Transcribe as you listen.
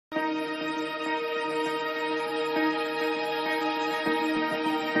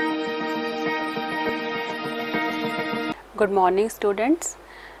Good morning, students.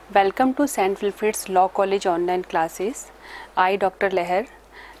 Welcome to St. Wilfrid's Law College online classes. I, Dr. Lehar,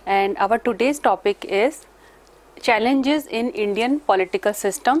 and our today's topic is Challenges in Indian Political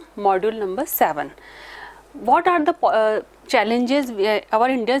System, Module number 7. What are the challenges our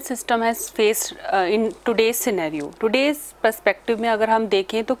Indian system has faced in today's scenario? Today's perspective में अगर हम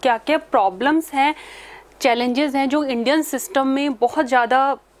देखें तो क्या क्या problems हैं, challenges हैं जो इंडियन सिस्टम में बहुत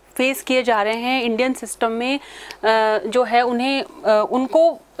ज़्यादा फेस किए जा रहे हैं. इंडियन सिस्टम में जो है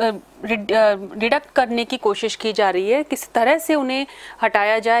उनको डिडक्ट करने की कोशिश की जा रही है, किस तरह से उन्हें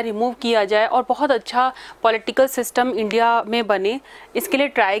हटाया जाए, रिमूव किया जाए और बहुत अच्छा पॉलिटिकल सिस्टम इंडिया में बने, इसके लिए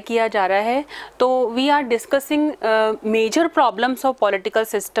ट्राई किया जा रहा है. तो we are discussing major problems of political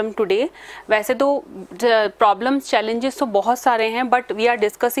system today. वैसे तो प्रॉब्लम्स चैलेंजेस तो बहुत सारे हैं, but we are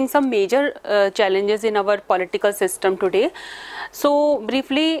discussing some major challenges in our political system today. So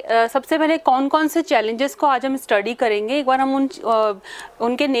briefly सबसे पहले कौन कौन से चैलेंजेस को आज हम स्टडी करेंगे, एक बार हम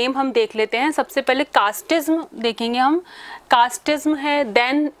उनके नेम हम देख लेते हैं. सबसे पहले कास्टिज्म देखेंगे हम. कास्टिज्म है,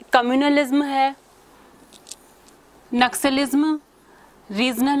 देन कम्युनलिज्म है, Naxalism,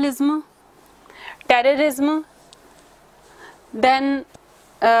 regionalism, terrorism, then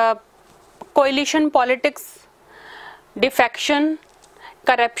coalition politics, defection,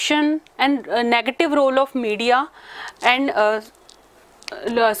 corruption and negative role of media and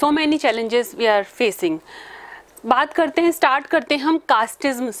so many challenges we are facing. बात करते हैं, स्टार्ट करते हैं हम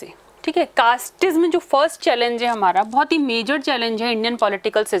कास्टिज्म से. ठीक है, कास्टिज्म जो फर्स्ट चैलेंज है हमारा, बहुत ही मेजर चैलेंज है इंडियन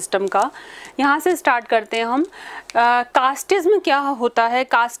पॉलिटिकल सिस्टम का. यहाँ से स्टार्ट करते हैं हम. कास्टिज्म क्या होता है?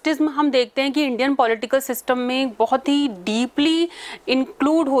 कास्टिज्म हम देखते हैं कि इंडियन पॉलिटिकल सिस्टम में बहुत ही डीपली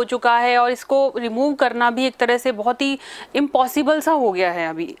इंक्लूड हो चुका है और इसको रिमूव करना भी एक तरह से बहुत ही इम्पॉसिबल सा हो गया है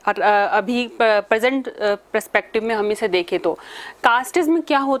अभी प्रेजेंट पर्सपेक्टिव में हम इसे देखें तो. कास्टिज्म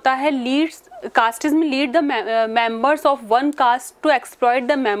क्या होता है? Casteism lead the members of one cast to exploit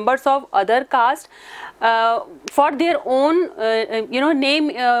the members of other caste for their own name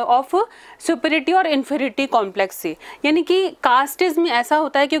of superiority और inferiority complex से. यानी कि कास्टिज्म ऐसा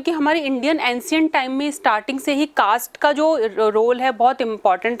होता है क्योंकि हमारे इंडियन एंशियंट टाइम में स्टार्टिंग से ही कास्ट का जो रोल है बहुत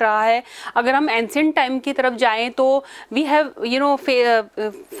इम्पॉर्टेंट रहा है. अगर हम एंशियंट टाइम की तरफ जाएं तो we have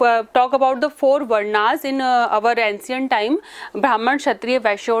talk about the 4 varnas in our ancient time, ब्राह्मण, क्षत्रिय,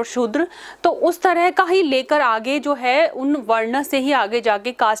 वैश्य और शूद्र. तो उस तरह का ही लेकर आगे जो है उन वर्ण से ही आगे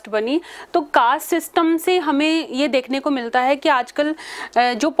जाके कास्ट बनी. तो कास्ट सिस्टम से हमें ये देखने को मिलता है कि आजकल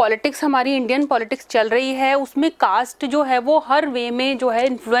जो पॉलिटिक्स, हमारी इंडियन पॉलिटिक्स चल रही है, उसमें कास्ट जो है वो हर वे में जो है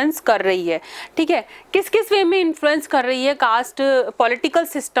इन्फ्लुएंस कर रही है. ठीक है, किस किस वे में इन्फ्लुएंस कर रही है कास्ट पॉलिटिकल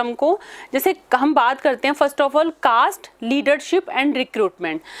सिस्टम को? जैसे हम बात करते हैं first of all cast, leadership and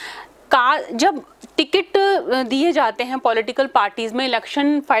recruitment. जब टिकट दिए जाते हैं पॉलिटिकल पार्टीज में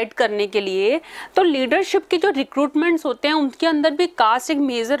इलेक्शन फाइट करने के लिए, तो लीडरशिप के जो रिक्रूटमेंट्स होते हैं उनके अंदर भी कास्ट एक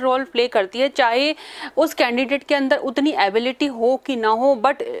मेजर रोल प्ले करती है. चाहे उस कैंडिडेट के अंदर उतनी एबिलिटी हो कि ना हो,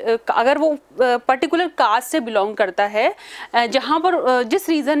 बट अगर वो पर्टिकुलर कास्ट से बिलोंग करता है, जहाँ पर जिस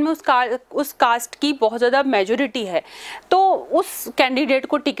रीजन में उस कास्ट की बहुत ज़्यादा मेजोरिटी है, तो उस कैंडिडेट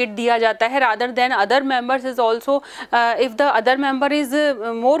को टिकट दिया जाता है rather than other members. Is also if the other member is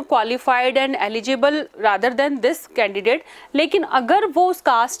more qualified and eligible rather than this candidate. लेकिन अगर वो उस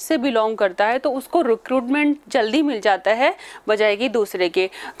कास्ट से बिलोंग करता है तो उसको रिक्रूटमेंट जल्दी मिल जाता है बजाय कि दूसरे के.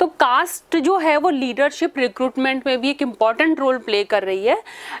 तो कास्ट जो है वो लीडरशिप रिक्रूटमेंट में भी एक इम्पॉर्टेंट रोल प्ले कर रही है.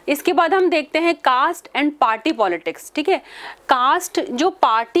 इसके बाद हम देखते हैं कास्ट एंड पार्टी पॉलिटिक्स. ठीक है, कास्ट जो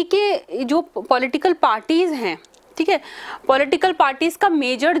पार्टी के जो पॉलिटिकल पार्टीज हैं, ठीक है, पॉलिटिकल पार्टीज का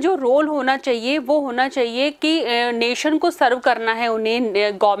मेजर जो रोल होना चाहिए वो होना चाहिए कि नेशन को सर्व करना है,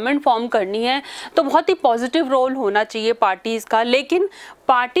 उन्हें गवर्नमेंट फॉर्म करनी है, तो बहुत ही पॉजिटिव रोल होना चाहिए पार्टीज का. लेकिन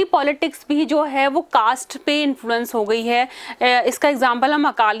पार्टी पॉलिटिक्स भी जो है वो कास्ट पे इन्फ्लुएंस हो गई है. इसका एग्जांपल हम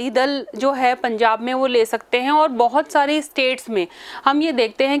अकाली दल जो है पंजाब में वो ले सकते हैं, और बहुत सारे स्टेट्स में हम ये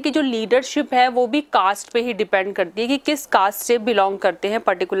देखते हैं कि जो लीडरशिप है वो भी कास्ट पे ही डिपेंड करती है कि किस कास्ट से बिलोंग करते हैं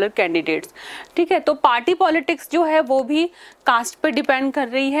पर्टिकुलर कैंडिडेट्स. ठीक है, तो पार्टी पॉलिटिक्स जो है वो भी कास्ट पे डिपेंड कर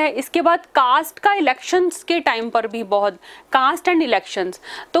रही है. इसके बाद कास्ट का इलेक्शंस के टाइम पर भी बहुत, कास्ट एंड इलेक्शंस,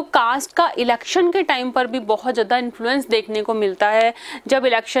 तो कास्ट का इलेक्शन के टाइम पर भी बहुत ज़्यादा इन्फ्लुएंस देखने को मिलता है. जब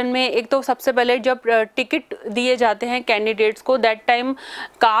इलेक्शन में एक तो सबसे पहले जब टिकट दिए जाते हैं कैंडिडेट्स को, that time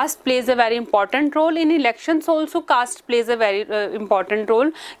cast plays a very important role. In elections also cast plays a very important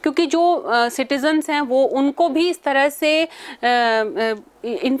role, क्योंकि जो सिटीजन्स हैं वो उनको भी इस तरह से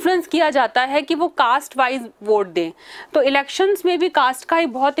इन्फ्लुएंस किया जाता है कि वो कास्ट वाइज वोट दें. तो इलेक्शंस में भी कास्ट का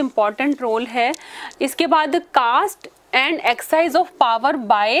एक बहुत इंपॉर्टेंट रोल है. इसके बाद cast and exercise of power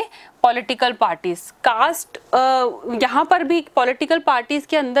bye political parties, cast, यहाँ पर भी पॉलिटिकल पार्टीज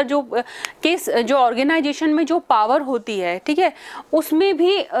के अंदर जो जो ऑर्गेनाइजेशन में जो पावर होती है, ठीक है, उसमें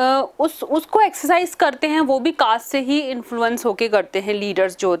भी उसको एक्सरसाइज करते हैं, वो भी कास्ट से ही इन्फ्लुएंस होके करते हैं,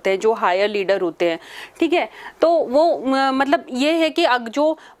 लीडर्स जो होते हैं, जो हायर लीडर होते हैं, ठीक है। तो वो मतलब ये है कि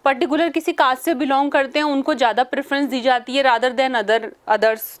जो पर्टिकुलर किसी कास्ट से बिलोंग करते हैं उनको ज़्यादा प्रेफरेंस दी जाती है रादर देन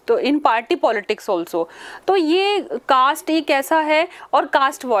अदर्स, तो इन पार्टी पॉलिटिक्स ऑल्सो। तो ये कास्ट एक ऐसा है। और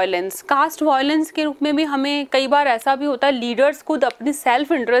कास्ट वायलेंस के रूप में भी हमें कई बार ऐसा भी होता है, लीडर्स खुद अपने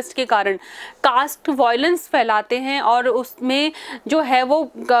सेल्फ इंटरेस्ट के कारण कास्ट वायलेंस फैलाते हैं और उसमें जो है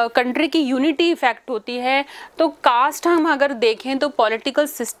वो कंट्री की यूनिटी इफेक्ट होती है। तो कास्ट हम अगर देखें तो पॉलिटिकल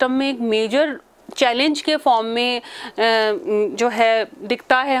सिस्टम में एक मेजर चैलेंज के फॉर्म में जो है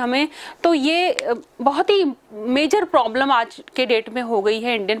दिखता है हमें। तो ये बहुत ही मेजर प्रॉब्लम आज के डेट में हो गई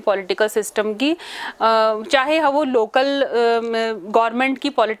है इंडियन पॉलिटिकल सिस्टम की, चाहे वो लोकल गवर्नमेंट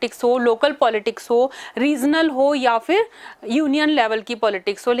की पॉलिटिक्स हो, लोकल पॉलिटिक्स हो, रीजनल हो या फिर यूनियन लेवल की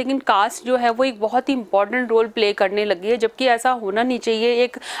पॉलिटिक्स हो, लेकिन कास्ट जो है वो एक बहुत ही इंपॉर्टेंट रोल प्ले करने लगी है, जबकि ऐसा होना नहीं चाहिए।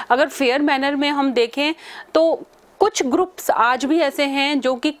 एक अगर फेयर मैनर में हम देखें तो कुछ ग्रुप्स आज भी ऐसे हैं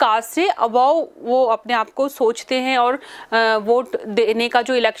जो कि कास्ट से अबव वो अपने आप को सोचते हैं और वोट देने का,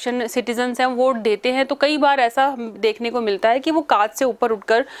 जो इलेक्शन सिटीजन्स हैं वोट देते हैं, तो कई बार ऐसा देखने को मिलता है कि वो कास्ट से ऊपर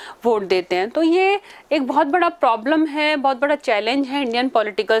उठकर वोट देते हैं। तो ये एक बहुत बड़ा प्रॉब्लम है, बहुत बड़ा चैलेंज है इंडियन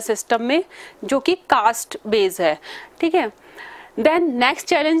पॉलिटिकल सिस्टम में, जो कि कास्ट बेस है, ठीक है। देन नेक्स्ट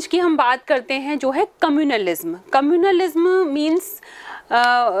चैलेंज की हम बात करते हैं जो है communalism. Communalism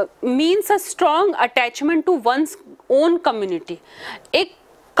means a strong attachment to one's own community. एक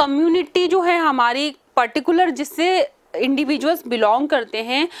कम्युनिटी जो है हमारी पर्टिकुलर, जिससे इंडिविजुअल्स बिलोंग करते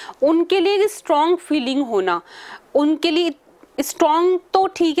हैं, उनके लिए एक स्ट्रॉन्ग फीलिंग होना, उनके लिए स्ट्रॉन्ग तो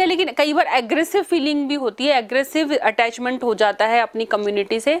ठीक है, लेकिन कई बार एग्रेसिव फीलिंग भी होती है, एग्रेसिव अटैचमेंट हो जाता है अपनी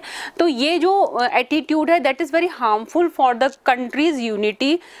कम्युनिटी से। तो ये जो एटीट्यूड है that is very harmful for the countries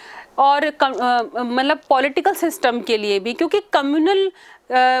unity और मतलब पॉलिटिकल सिस्टम के लिए भी, क्योंकि कम्युनल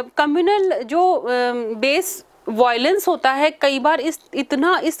जो बेस वायलेंस होता है कई बार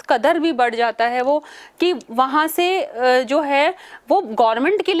इस कदर भी बढ़ जाता है वो कि वहाँ से जो है वो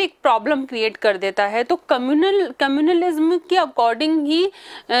गवर्नमेंट के लिए एक प्रॉब्लम क्रिएट कर देता है। तो कम्युनलिज्म के अकॉर्डिंग ही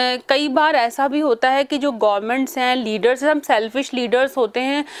कई बार ऐसा भी होता है कि जो गवर्नमेंट्स हैं, लीडर्स, हम सेल्फिश लीडर्स होते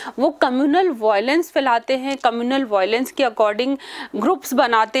हैं, वो कम्युनल वायलेंस फैलाते हैं, कम्युनल वायलेंस के अकॉर्डिंग ग्रुप्स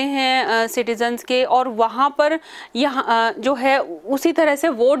बनाते हैं सिटीजन्स के, और वहाँ पर यहाँ जो है उसी तरह से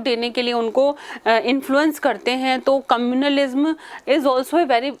वोट देने के लिए उनको इन्फ्लुएंस करते हैं। तो communalism is also a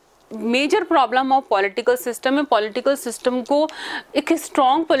very major problem of political system है। पॉलिटिकल सिस्टम को एक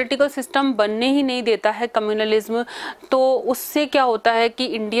स्ट्रॉन्ग पॉलिटिकल सिस्टम बनने ही नहीं देता है कम्युनलिज्म। तो उससे क्या होता है कि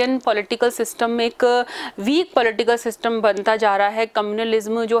इंडियन पॉलिटिकल सिस्टम में एक वीक पॉलिटिकल सिस्टम बनता जा रहा है।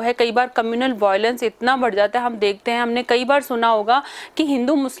 कम्युनलिज्म जो है, कई बार कम्युनल वायलेंस इतना बढ़ जाता है, हम देखते हैं, हमने कई बार सुना होगा कि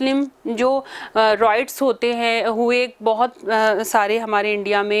हिंदू मुस्लिम जो राइट्स होते हैं हुए बहुत सारे हमारे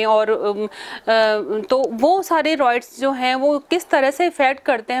इंडिया में, और तो वो सारे राइट्स जो हैं वो किस तरह से इफेक्ट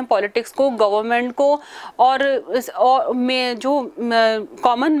करते हैं पॉलिटिक्स को, गवर्नमेंट को, और में जो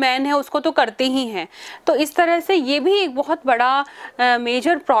कॉमन मैन है उसको तो करते ही हैं। तो इस तरह से ये भी एक बहुत बड़ा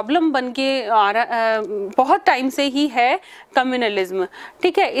मेजर प्रॉब्लम बन के आ रहा बहुत टाइम से ही है कम्युनलिज्म,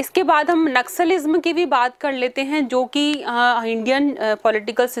 ठीक है। इसके बाद हम नक्सलिज्म की भी बात कर लेते हैं, जो कि इंडियन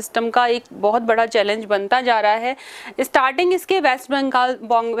पॉलिटिकल सिस्टम का एक बहुत बड़ा चैलेंज बनता जा रहा है। स्टार्टिंग इसके वेस्ट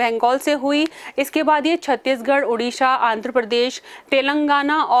बंगाल से हुई, इसके बाद ये छत्तीसगढ़, उड़ीसा, आंध्र प्रदेश,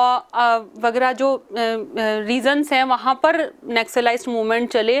 तेलंगाना और वगैरह जो रीजन्स हैं वहाँ पर नक्सलाइज्ड मूवमेंट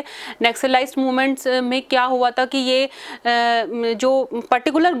चले। नक्सलाइज्ड मूवमेंट्स में क्या हुआ था कि ये जो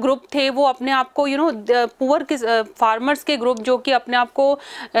पर्टिकुलर ग्रुप थे वो अपने आप को पुअर फार्मर्स के ग्रुप जो कि अपने आप को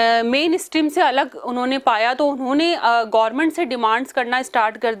मेन स्ट्रीम से अलग उन्होंने पाया, तो उन्होंने गवर्नमेंट से डिमांड्स करना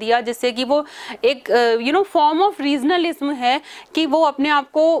स्टार्ट कर दिया, जिससे कि वो एक फॉर्म ऑफ रीजनलिज्म है कि वो अपने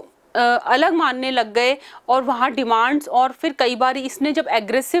आप को अलग मानने लग गए और वहाँ डिमांड्स, और फिर कई बार इसने जब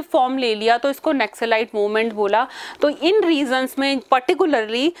एग्रेसिव फॉर्म ले लिया तो इसको नक्सलाइट मूवमेंट बोला। तो इन रीजन्स में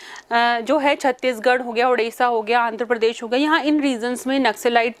पर्टिकुलरली जो है छत्तीसगढ़ हो गया, उड़ीसा हो गया, आंध्र प्रदेश हो गया, यहाँ इन रीजन्स में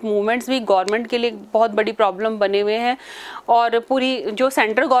नक्सलाइट मूवमेंट्स भी गवर्नमेंट के लिए बहुत बड़ी प्रॉब्लम बने हुए हैं। और पूरी जो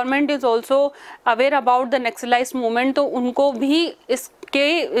central government is also aware about the naxalite movement, तो उनको भी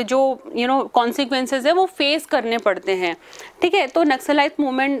इसके जो कॉन्सिक्वेंसेज है वो फेस करने पड़ते हैं, ठीक है। तो नक्सलाइट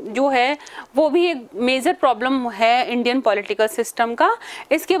मूवमेंट जो है वो भी एक मेजर प्रॉब्लम है इंडियन पॉलिटिकल सिस्टम का।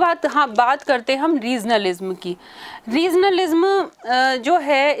 इसके बाद बात करते हैं हम रीजनलिज्म की। रीजनलिज्म जो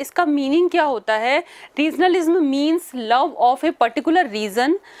है इसका मीनिंग क्या होता है? Regionalism means love of a particular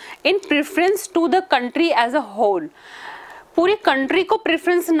reason in preference to the country as a whole. पूरी कंट्री को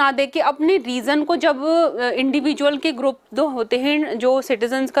प्रेफरेंस ना दे के अपने रीजन को, जब इंडिविजुअल के ग्रुप जो होते हैं, जो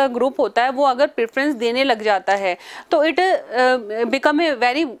सिटीजन्स का ग्रुप होता है, वो अगर प्रेफरेंस देने लग जाता है तो it become a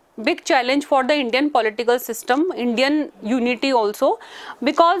very big challenge for the Indian political system, Indian unity also,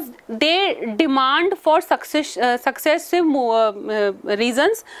 because they demand for successive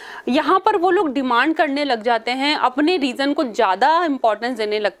reasons. यहाँ पर वो लोग डिमांड करने लग जाते हैं, अपने रीजन को ज़्यादा इम्पोर्टेंस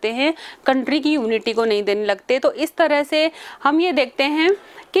देने लगते हैं, कंट्री की यूनिटी को नहीं देने लगते। तो इस तरह से हम ये देखते हैं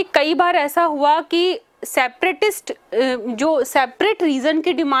कि कई बार ऐसा हुआ कि सेपरेटिस्ट जो सेपरेट रीजन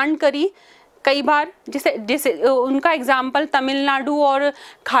की डिमांड करी, कई बार जैसे उनका एग्जाम्पल तमिलनाडु और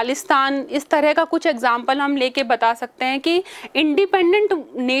खालिस्तान, इस तरह का कुछ एग्जाम्पल हम लेके बता सकते हैं कि इंडिपेंडेंट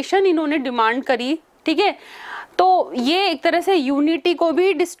नेशन इन्होंने डिमांड करी, ठीक है। तो ये एक तरह से यूनिटी को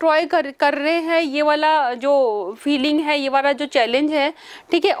भी डिस्ट्रॉय कर रहे हैं, ये वाला जो फीलिंग है, ये वाला जो चैलेंज है,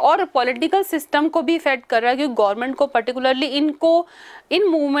 ठीक है। और पॉलिटिकल सिस्टम को भी इफेक्ट कर रहा है, क्योंकि गवर्नमेंट को पर्टिकुलरली इन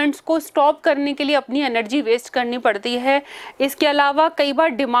मूवमेंट्स को स्टॉप करने के लिए अपनी एनर्जी वेस्ट करनी पड़ती है। इसके अलावा कई बार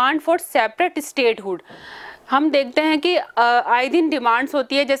डिमांड फॉर सेपरेट स्टेटहुड, हम देखते हैं कि आए दिन डिमांड्स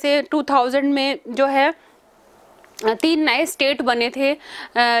होती है। जैसे 2000 में जो है 3 नए स्टेट बने थे,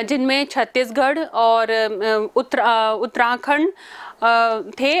 जिनमें छत्तीसगढ़ और उत्तराखंड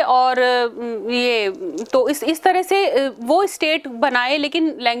थे, और ये तो इस तरह से वो स्टेट बनाए,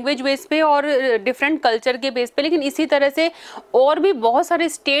 लेकिन लैंग्वेज बेस पे और डिफरेंट कल्चर के बेस पे। लेकिन इसी तरह से और भी बहुत सारे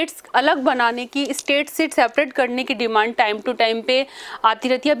स्टेट्स अलग बनाने की, स्टेट से सेपरेट करने की डिमांड टाइम टू टाइम पे आती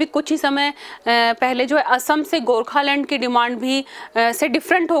रहती है। अभी कुछ ही समय पहले जो है असम से गोरखालैंड की डिमांड भी से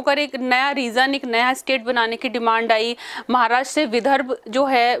डिफरेंट होकर एक नया रीजन, एक नया स्टेट बनाने की डिमांड आई। महाराष्ट्र से विदर्भ जो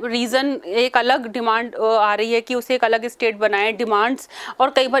है रीजन, एक अलग डिमांड आ रही है कि उसे एक अलग स्टेट बनाए। डिमांड्स और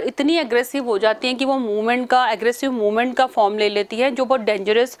कई बार इतनी एग्रेसिव हो जाती हैं कि वो एग्रेसिव मूवमेंट का फॉर्म ले लेती है, जो बहुत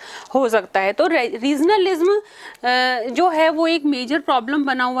डेंजरस हो सकता है। तो रीजनलिज्म जो है वो एक मेजर प्रॉब्लम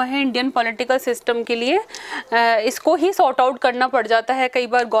बना हुआ है इंडियन पॉलिटिकल सिस्टम के लिए। इसको ही सॉर्ट आउट करना पड़ जाता है कई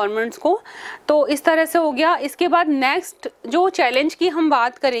बार गवर्नमेंट्स को। तो इस तरह से हो गया। इसके बाद नेक्स्ट जो चैलेंज की हम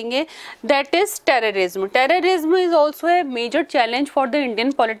बात करेंगे, that is terrorism. Terrorism is also a major challenge for the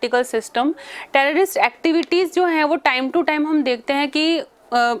Indian political system. Terrorist activities जो हैं वो टाइम टू टाइम हम देखते हैं कि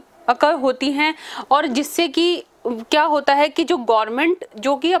अकर होती हैं, और जिससे कि क्या होता है कि जो गवर्नमेंट,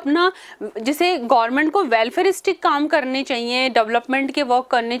 जो कि अपना, जिसे गवर्नमेंट को वेलफेयरिस्टिक काम करने चाहिए, डेवलपमेंट के वर्क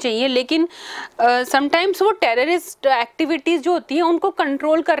करने चाहिए, लेकिन समटाइम्स वो टेररिस्ट एक्टिविटीज़ जो होती हैं उनको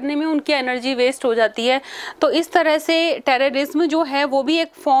कंट्रोल करने में उनकी एनर्जी वेस्ट हो जाती है। तो इस तरह से टेररिज्म जो है वो भी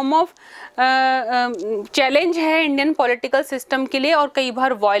एक फॉर्म ऑफ चैलेंज है इंडियन पॉलिटिकल सिस्टम के लिए। और कई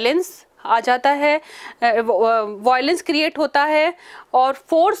बार वायलेंस आ जाता है, वायलेंस क्रिएट होता है, और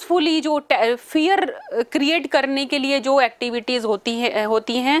फोर्सफुली जो फियर क्रिएट करने के लिए जो एक्टिविटीज़ होती हैं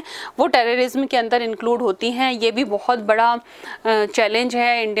वो टेररिज्म के अंदर इंक्लूड होती हैं। ये भी बहुत बड़ा चैलेंज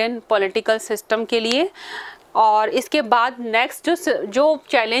है इंडियन पॉलिटिकल सिस्टम के लिए। और इसके बाद नेक्स्ट जो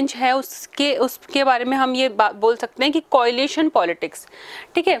चैलेंज है उसके बारे में हम ये बोल सकते हैं कि कोएलिशन पॉलिटिक्स,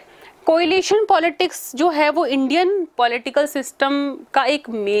 ठीक है। कोएलिशन पॉलिटिक्स जो है वो इंडियन पॉलिटिकल सिस्टम का एक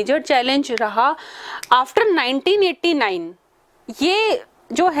मेजर चैलेंज रहा आफ्टर 1989। ये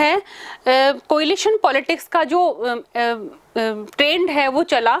जो है कोएलिशन पॉलिटिक्स का जो ट्रेंड है वो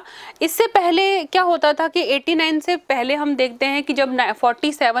चला। इससे पहले क्या होता था कि 89 से पहले हम देखते हैं कि जब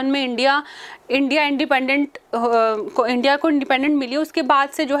 47 में इंडिया को इंडिपेंडेंट मिली, उसके बाद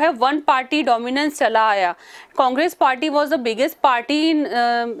से जो है वन पार्टी डोमिनेंस चला आया। Congress party was the biggest party in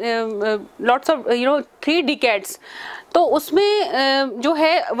lots of 3 decades. तो उसमें जो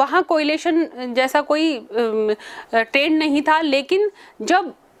है वहाँ कोएलिशन जैसा कोई ट्रेंड नहीं था, लेकिन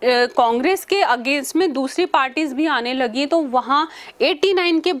जब कांग्रेस के अगेंस्ट में दूसरी पार्टीज भी आने लगी तो वहाँ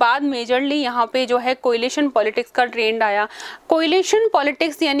 89 के बाद मेजरली यहाँ पे जो है कोएलिशन पॉलिटिक्स का ट्रेंड आया। कोएलिशन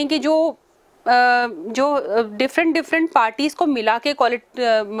पॉलिटिक्स यानी कि जो डिफरेंट पार्टीज को मिला के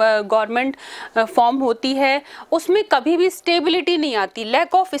गवर्नमेंट फॉर्म होती है, उसमें कभी भी स्टेबिलिटी नहीं आती,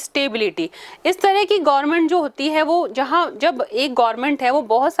 लैक ऑफ स्टेबिलिटी। इस तरह की गवर्नमेंट जो होती है वो जब एक गवर्नमेंट है वो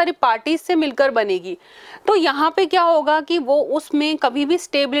बहुत सारी पार्टीज से मिलकर बनेगी, तो यहाँ पे क्या होगा कि वो उसमें कभी भी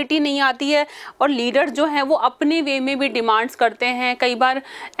स्टेबिलिटी नहीं आती है, और लीडर जो हैं वो अपने वे में भी डिमांड्स करते हैं। कई बार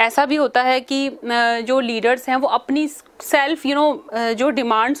ऐसा भी होता है कि जो लीडर्स हैं वो अपनी सेल्फ जो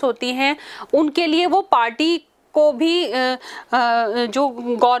डिमांड्स होती हैं उनके लिए वो पार्टी को भी जो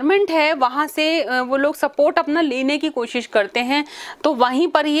गवर्नमेंट है वहाँ से वो लोग सपोर्ट अपना लेने की कोशिश करते हैं, तो वहीं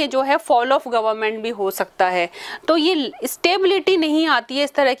पर ये जो है फॉल ऑफ गवर्नमेंट भी हो सकता है। तो ये स्टेबिलिटी नहीं आती है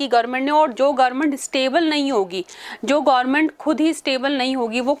इस तरह की गवर्नमेंट ने, और जो गवर्नमेंट स्टेबल नहीं होगी, जो गवर्नमेंट खुद ही स्टेबल नहीं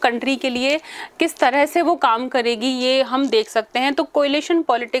होगी, वो कंट्री के लिए किस तरह से वो काम करेगी ये हम देख सकते हैं। तो coalition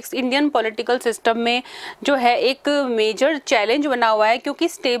politics Indian political system में जो है एक मेजर चैलेंज बना हुआ है, क्योंकि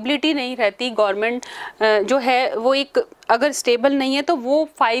स्टेबिलिटी नहीं रहती। गवर्नमेंट जो है वो एक अगर स्टेबल नहीं है तो वो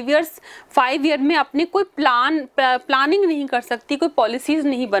 5 ईयर में अपनी कोई प्लानिंग नहीं कर सकती, कोई पॉलिसीज़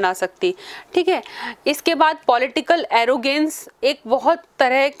नहीं बना सकती, ठीक है। इसके बाद पॉलिटिकल एरोगेंस एक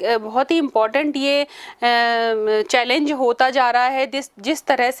बहुत ही इम्पॉर्टेंट ये चैलेंज होता जा रहा है। जिस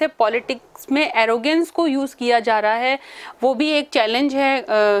तरह से पॉलिटिक्स में एरोगेंस को यूज़ किया जा रहा है वो भी एक चैलेंज है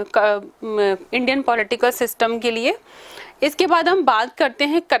इंडियन पॉलिटिकल सिस्टम के लिए। इसके बाद हम बात करते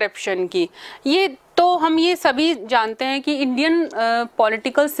हैं करप्शन की। ये तो हम ये सभी जानते हैं कि इंडियन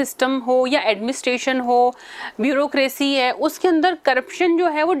पॉलिटिकल सिस्टम हो या एडमिनिस्ट्रेशन हो, ब्यूरोक्रेसी है, उसके अंदर करप्शन जो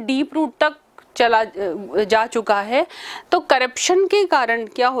है वो डीप रूट तक चला जा चुका है। तो करप्शन के कारण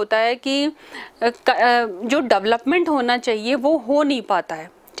क्या होता है कि जो डेवलपमेंट होना चाहिए वो हो नहीं पाता है,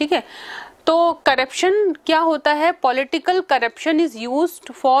 ठीक है। तो करप्शन क्या होता है? Political corruption is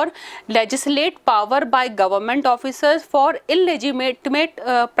used for legislate power by government officers for illegitimate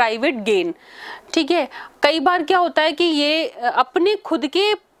private gain, ठीक है। कई बार क्या होता है कि ये अपने खुद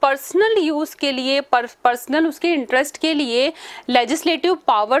के पर्सनल यूज़ के लिए, पर्सनल उसके इंटरेस्ट के लिए लेजिस्लेटिव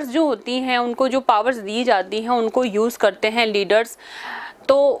पावर्स जो होती हैं, उनको जो पावर्स दी जाती हैं उनको यूज़ करते हैं लीडर्स।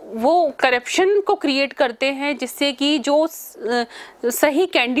 तो वो करप्शन को क्रिएट करते हैं जिससे कि जो सही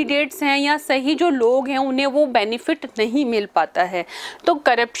कैंडिडेट्स हैं या सही जो लोग हैं उन्हें वो बेनिफिट नहीं मिल पाता है। तो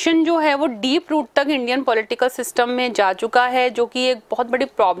करप्शन जो है वो डीप रूट तक इंडियन पॉलिटिकल सिस्टम में जा चुका है, जो कि एक बहुत बड़ी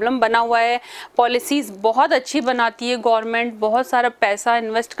प्रॉब्लम बना हुआ है। पॉलिसीज़ बहुत अच्छी बनाती है गवर्नमेंट, बहुत सारा पैसा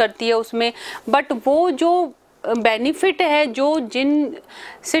इन्वेस्ट करती है उसमें, बट वो जो बेनिफिट है जो जिन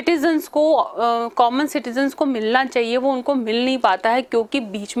सिटीजन्स को, कॉमन सिटीजन्स को मिलना चाहिए वो उनको मिल नहीं पाता है, क्योंकि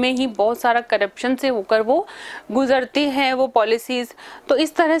बीच में ही बहुत सारा करप्शन से होकर वो गुजरती हैं वो पॉलिसीज़। तो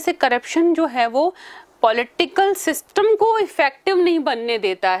इस तरह से करप्शन जो है वो पॉलिटिकल सिस्टम को इफ़ेक्टिव नहीं बनने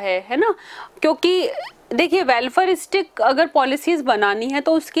देता है ना। क्योंकि देखिए, वेलफेयरिस्टिक अगर पॉलिसीज़ बनानी है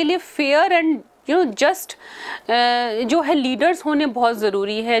तो उसके लिए फेयर एंड जस्ट जो है लीडर्स होने बहुत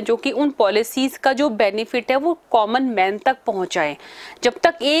ज़रूरी है, जो कि उन पॉलिसीज़ का जो बेनिफिट है वो कॉमन मैन तक पहुंचाएं। जब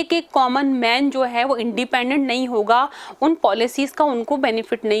तक एक कॉमन मैन जो है वो इंडिपेंडेंट नहीं होगा, उन पॉलिसीज़ का उनको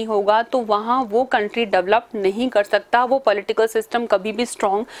बेनिफिट नहीं होगा, तो वहाँ वो कंट्री डेवलप नहीं कर सकता, वो पॉलिटिकल सिस्टम कभी भी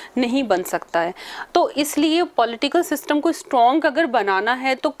स्ट्रॉन्ग नहीं बन सकता है। तो इसलिए पॉलिटिकल सिस्टम को स्ट्रॉन्ग अगर बनाना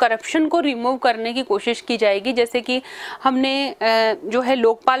है तो करप्शन को रिमूव करने की कोशिश की जाएगी। जैसे कि हमने जो है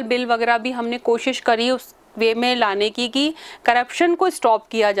लोकपाल बिल वगैरह भी हमने कोशिश करी उस वे में लाने की कि करप्शन को स्टॉप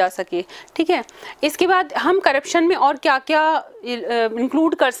किया जा सके, ठीक है। इसके बाद हम करप्शन में और क्या क्या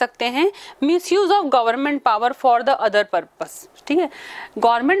इंक्लूड कर सकते हैं? Misuse of government power for the other purpose, ठीक है।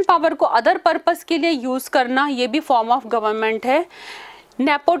 गवर्नमेंट पावर को अदर पर्पस के लिए यूज़ करना, ये भी फॉर्म ऑफ गवर्नमेंट है।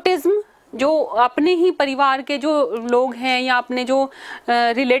 नेपोटिज्म, जो अपने ही परिवार के जो लोग हैं या अपने जो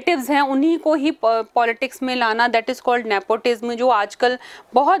रिलेटिव्स हैं उन्हीं को ही पॉलिटिक्स में लाना, दैट इज़ कॉल्ड नेपोटिज्म, जो आजकल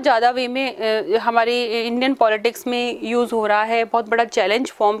बहुत ज़्यादा वे में हमारे इंडियन पॉलिटिक्स में यूज़ हो रहा है, बहुत बड़ा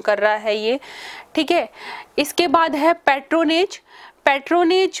चैलेंज फॉर्म कर रहा है ये, ठीक है। इसके बाद है पैट्रोनेज।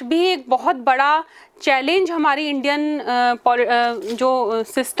 पैट्रोनेज भी एक बहुत बड़ा चैलेंज हमारी इंडियन जो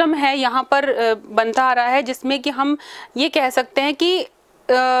सिस्टम है यहाँ पर बनता आ रहा है, जिसमें कि हम ये कह सकते हैं कि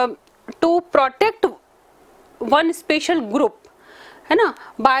to protect one special group, है ना,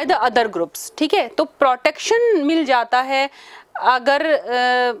 बाय द अदर ग्रुप्स, ठीक है। तो प्रोटेक्शन मिल जाता है अगर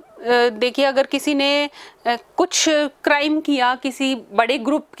देखिए, अगर किसी ने कुछ क्राइम किया, किसी बड़े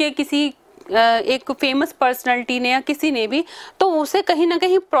ग्रुप के किसी एक फेमस पर्सनालिटी ने या किसी ने भी, तो उसे कहीं ना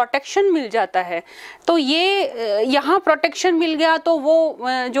कहीं प्रोटेक्शन मिल जाता है। तो ये यहाँ प्रोटेक्शन मिल गया तो वो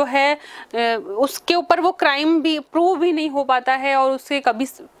जो है उसके ऊपर वो क्राइम भी प्रूव भी नहीं हो पाता है और उससे कभी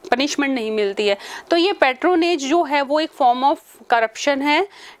पनिशमेंट नहीं मिलती है। तो ये पैट्रोनेज जो है वो एक फॉर्म ऑफ करप्शन है,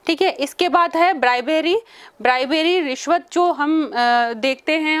 ठीक है। इसके बाद है ब्राइबेरी। ब्राइबेरी रिश्वत जो हम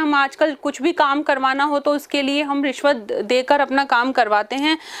देखते हैं, हम आजकल कुछ भी काम करवाना हो तो उसके लिए हम रिश्वत देकर अपना काम करवाते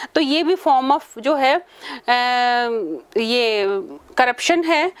हैं, तो ये भी फॉर्म ऑफ जो है ये करप्शन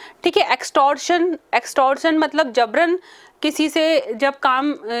है, ठीक है। एक्सटॉर्शन मतलब जबरन किसी से जब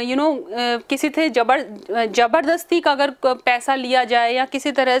काम किसी से जबरदस्ती का अगर पैसा लिया जाए या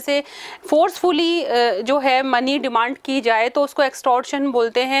किसी तरह से फोर्सफुली जो है मनी डिमांड की जाए तो उसको एक्सटॉर्शन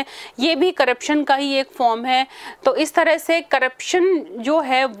बोलते हैं। ये भी करप्शन का ही एक फॉर्म है। तो इस तरह से करप्शन जो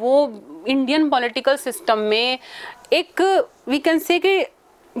है वो इंडियन पॉलिटिकल सिस्टम में एक वी कैन से कि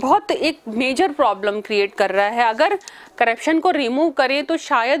बहुत एक मेजर प्रॉब्लम क्रिएट कर रहा है। अगर करप्शन को रिमूव करें तो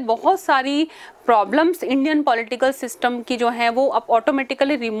शायद बहुत सारी प्रॉब्लम्स इंडियन पॉलिटिकल सिस्टम की जो हैं वो अब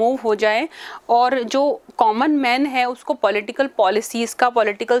ऑटोमेटिकली रिमूव हो जाए और जो कॉमन मैन है उसको पॉलिटिकल पॉलिसीज़ का,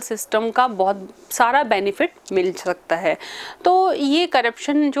 पॉलिटिकल सिस्टम का बहुत सारा बेनिफिट मिल सकता है। तो ये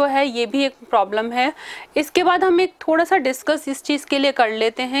करप्शन जो है ये भी एक प्रॉब्लम है। इसके बाद हम एक थोड़ा सा डिस्कस इस चीज़ के लिए कर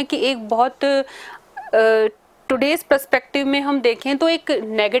लेते हैं कि एक बहुत टुडेज पर्सपेक्टिव में हम देखें तो एक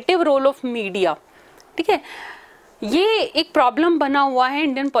नेगेटिव रोल ऑफ मीडिया, ठीक है, ये एक प्रॉब्लम बना हुआ है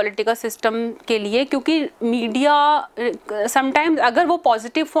इंडियन पॉलिटिकल सिस्टम के लिए, क्योंकि मीडिया समटाइम्स अगर वो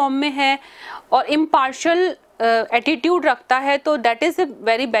पॉजिटिव फॉर्म में है और इम्पार्शियल एटीट्यूड रखता है तो that is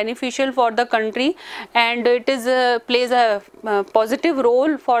very beneficial for the country and it is plays a positive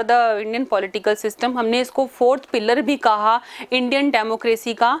role for the Indian political system. हमने इसको फोर्थ पिलर भी कहा इंडियन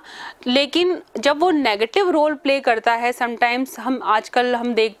डेमोक्रेसी का। लेकिन जब वो नेगेटिव रोल प्ले करता है समटाइम्स, हम आजकल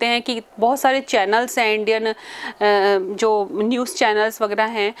हम देखते हैं कि बहुत सारे चैनल्स हैं इंडियन जो न्यूज़ चैनल्स वगैरह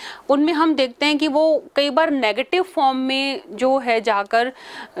हैं उनमें हम देखते हैं कि वो कई बार नेगेटिव फॉर्म में जो है जाकर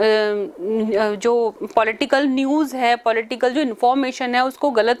जो पॉलिटिकल न्यूज़ है, पॉलिटिकल जो इन्फॉर्मेशन है उसको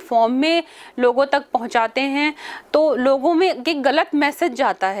गलत फॉर्म में लोगों तक पहुंचाते हैं। तो लोगों में एक गलत मैसेज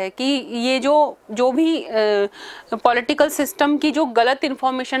जाता है कि ये जो भी पॉलिटिकल सिस्टम की जो गलत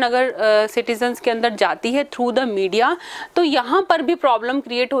इन्फॉर्मेशन अगर सिटीजन्स के अंदर जाती है थ्रू द मीडिया, तो यहाँ पर भी प्रॉब्लम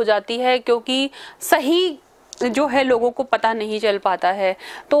क्रिएट हो जाती है क्योंकि सही जो है लोगों को पता नहीं चल पाता है।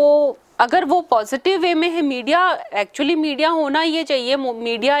 तो अगर वो पॉजिटिव वे में है मीडिया, एक्चुअली मीडिया होना ये चाहिए,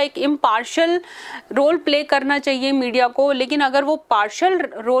 मीडिया एक इम्पार्शियल रोल प्ले करना चाहिए मीडिया को, लेकिन अगर वो पार्शियल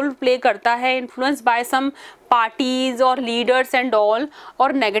रोल प्ले करता है इन्फ्लुएंस बाय सम पार्टीज और लीडर्स एंड ऑल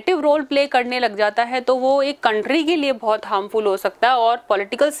और नेगेटिव रोल प्ले करने लग जाता है तो वो एक कंट्री के लिए बहुत हार्मफुल हो सकता है और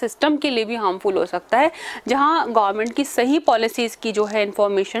पॉलिटिकल सिस्टम के लिए भी हार्मफुल हो सकता है, जहां गवर्नमेंट की सही पॉलिसीज़ की जो है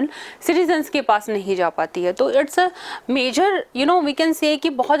इंफॉर्मेशन सिटीजन्स के पास नहीं जा पाती है। तो it's a major we can say कि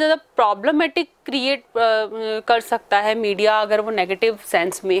बहुत ज़्यादा प्रॉब्लमेटिक क्रिएट कर सकता है मीडिया अगर वो नेगेटिव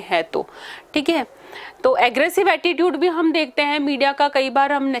सेंस में है तो, ठीक है। तो एग्रेसिव एटीट्यूड भी हम देखते हैं मीडिया का, कई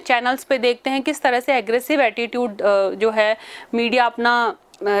बार हम चैनल्स पे देखते हैं किस तरह से एग्रेसिव एटीट्यूड जो है मीडिया अपना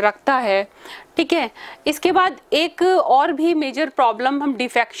रखता है, ठीक है। इसके बाद एक और भी मेजर प्रॉब्लम हम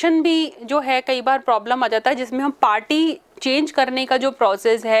डिफेक्शन भी जो है कई बार प्रॉब्लम आ जाता है, जिसमें हम पार्टी चेंज करने का जो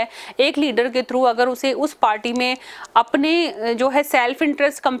प्रोसेस है एक लीडर के थ्रू अगर उसे उस पार्टी में अपने जो है सेल्फ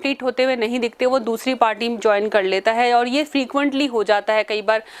इंटरेस्ट कंप्लीट होते हुए नहीं दिखते, वो दूसरी पार्टी में ज्वाइन कर लेता है और ये फ्रीक्वेंटली हो जाता है कई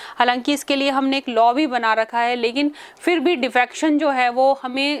बार। हालांकि इसके लिए हमने एक लॉ भी बना रखा है, लेकिन फिर भी डिफेक्शन जो है वो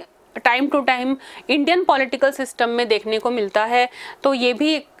हमें time to time Indian political system में देखने को मिलता है। तो ये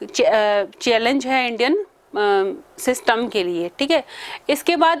भी एक चैलेंज है इंडियन सिस्टम के लिए, ठीक है।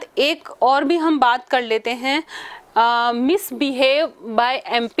 इसके बाद एक और भी हम बात कर लेते हैं misbehave bye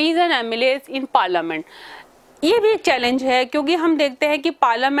MPs and MLAs in parliament. ये भी एक चैलेंज है क्योंकि हम देखते हैं कि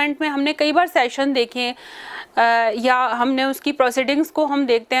पार्लियामेंट में हमने कई बार सेशन देखे या हमने उसकी प्रोसीडिंग्स को हम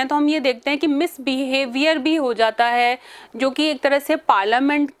देखते हैं तो हम ये देखते हैं कि मिसबिहेवियर भी हो जाता है, जो कि एक तरह से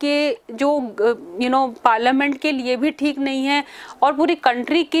पार्लियामेंट के जो पार्लियामेंट के लिए भी ठीक नहीं है और पूरी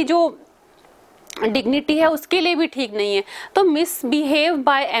कंट्री की जो डिग्निटी है उसके लिए भी ठीक नहीं है। तो misbehave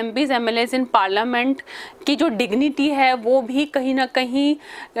bye MPs MLAs in parliament की जो डिग्निटी है वो भी कहीं ना कहीं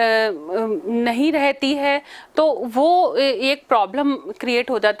नहीं रहती है, तो वो एक प्रॉब्लम क्रिएट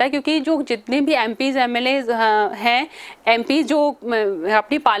हो जाता है क्योंकि जो जितने भी एमपीज एमएलएज हैं, एमपीज जो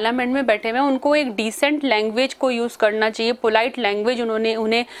अपनी पार्लियामेंट में बैठे हुए हैं उनको एक डिसेंट लैंग्वेज को यूज़ करना चाहिए, पोलाइट लैंग्वेज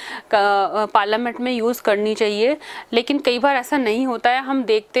उन्हें पार्लियामेंट में यूज़ करनी चाहिए। लेकिन कई बार ऐसा नहीं होता है। हम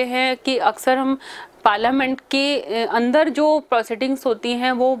देखते हैं कि अक्सर हम पार्लियामेंट के अंदर जो प्रोसीडिंग्स होती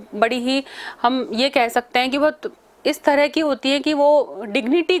हैं वो बड़ी ही हम ये कह सकते हैं कि बहुत इस तरह की होती है कि वो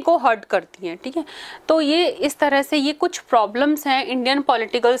डिग्निटी को हर्ट करती हैं, ठीक है। तो ये इस तरह से ये कुछ प्रॉब्लम्स हैं इंडियन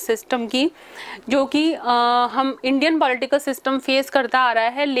पॉलिटिकल सिस्टम की जो कि हम इंडियन पॉलिटिकल सिस्टम फेस करता आ रहा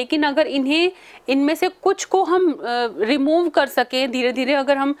है। लेकिन अगर इनमें से कुछ को हम रिमूव कर सकें धीरे धीरे,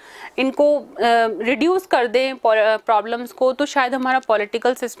 अगर हम इनको रिड्यूस कर दें प्रॉब्लम्स को, तो शायद हमारा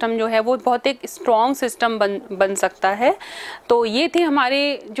पॉलिटिकल सिस्टम जो है वो बहुत एक स्ट्रॉन्ग सिस्टम बन सकता है। तो ये थे हमारे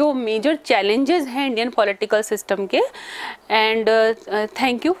जो मेजर चैलेंजेस हैं इंडियन पॉलिटिकल सिस्टम के। And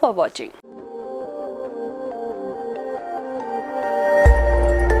thank you for watching.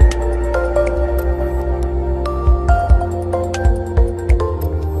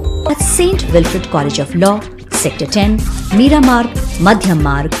 At St. Wilfrid College of Law, Sector 10, Meera Marg, Madhyam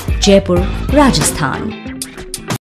Marg, Jaipur, Rajasthan.